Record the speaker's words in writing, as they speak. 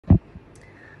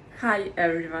Hi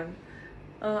everyone.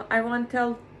 I want to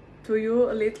tell to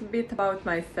you a little bit about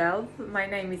myself. My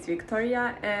name is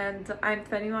Victoria and I'm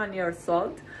 21 years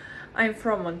old. I'm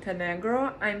from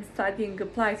Montenegro. I'm studying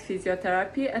applied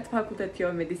physiotherapy at Faculty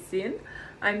of Medicine.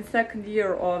 I'm second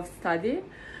year of study.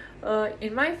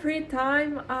 In my free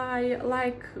time, I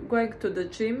like going to the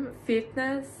gym,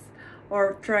 fitness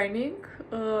or training,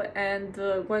 and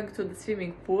going to the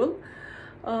swimming pool.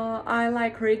 I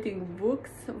like reading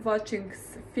books, watching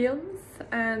films,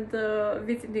 and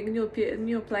visiting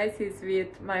new places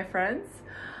with my friends.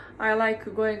 I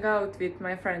like going out with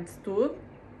my friends too.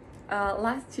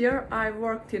 Last year I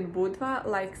worked in Budva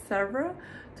like server.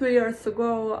 2 years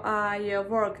ago I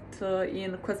worked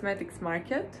in cosmetics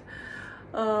market.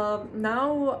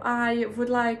 Now I would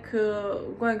like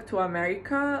going to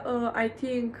America. I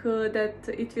think that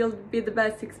it will be the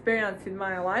best experience in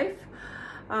my life.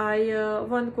 I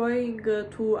want going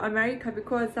to America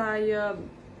because I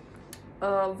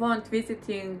want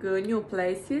visiting new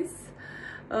places,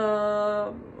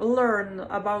 learn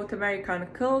about American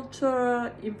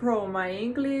culture, improve my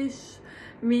English,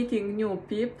 meeting new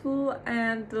people,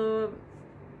 and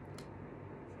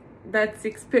that's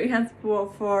experience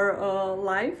for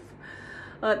life.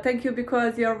 Thank you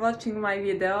because you're watching my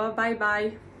video. Bye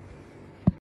bye.